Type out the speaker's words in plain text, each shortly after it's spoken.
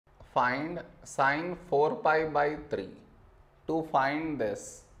find sine 4 pi by 3. To find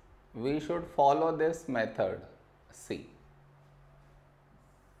this, we should follow this method. See,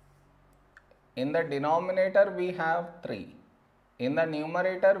 in the denominator we have 3, in the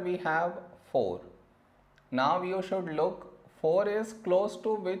numerator we have 4. Now you should look, 4 is close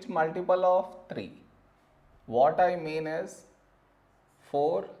to which multiple of 3? What I mean is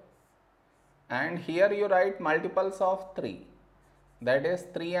 4, and here you write multiples of 3, that is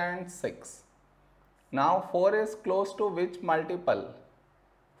 3 and 6. Now 4 is close to which multiple?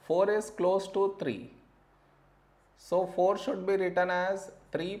 4 is close to 3. So 4 should be written as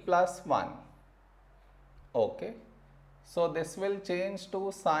 3 plus 1. Okay. So this will change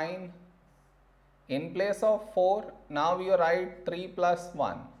to sine. In place of 4, now you write 3 plus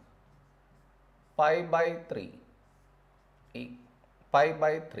 1. Pi by 3. Pi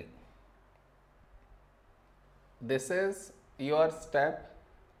by 3. This is your step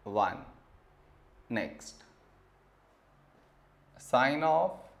 1. Next, sine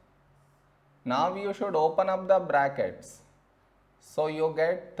of, now you should open up the brackets. So you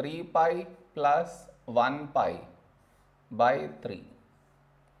get 3 pi plus 1 pi by 3.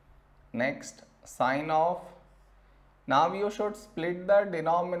 Next, sine of, now you should split the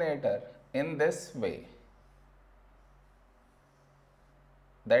denominator in this way.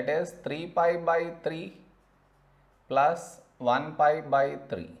 That is 3 pi by 3 plus 1 pi by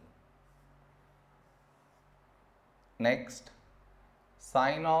 3. Next,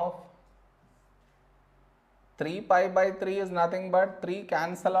 sine of 3 pi by 3 is nothing but 3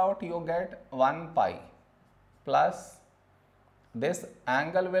 cancel out, you get 1 pi plus this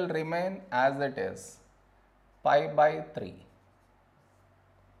angle will remain as it is, pi by 3.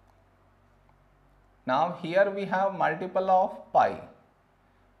 Now here we have multiple of pi.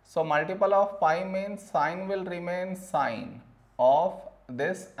 So multiple of pi means sine will remain sine of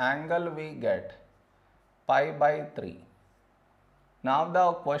this angle we get, pi by 3. Now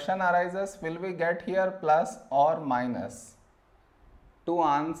the question arises, will we get here plus or minus? To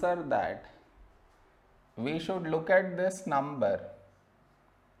answer that, we should look at this number.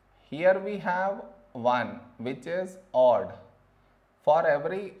 Here we have 1 which is odd. For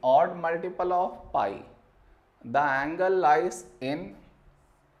every odd multiple of pi, the angle lies in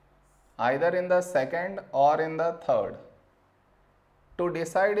either in the second or in the third. To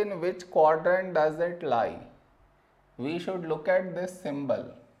decide in which quadrant does it lie, we should look at this symbol,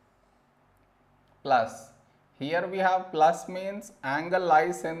 plus. Here we have plus means angle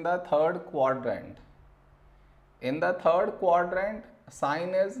lies in the third quadrant. In the third quadrant,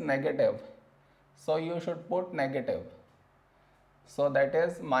 sign is negative, so you should put negative. So that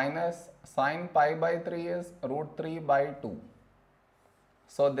is minus sine pi by 3 is root 3 by 2.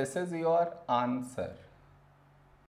 So this is your answer.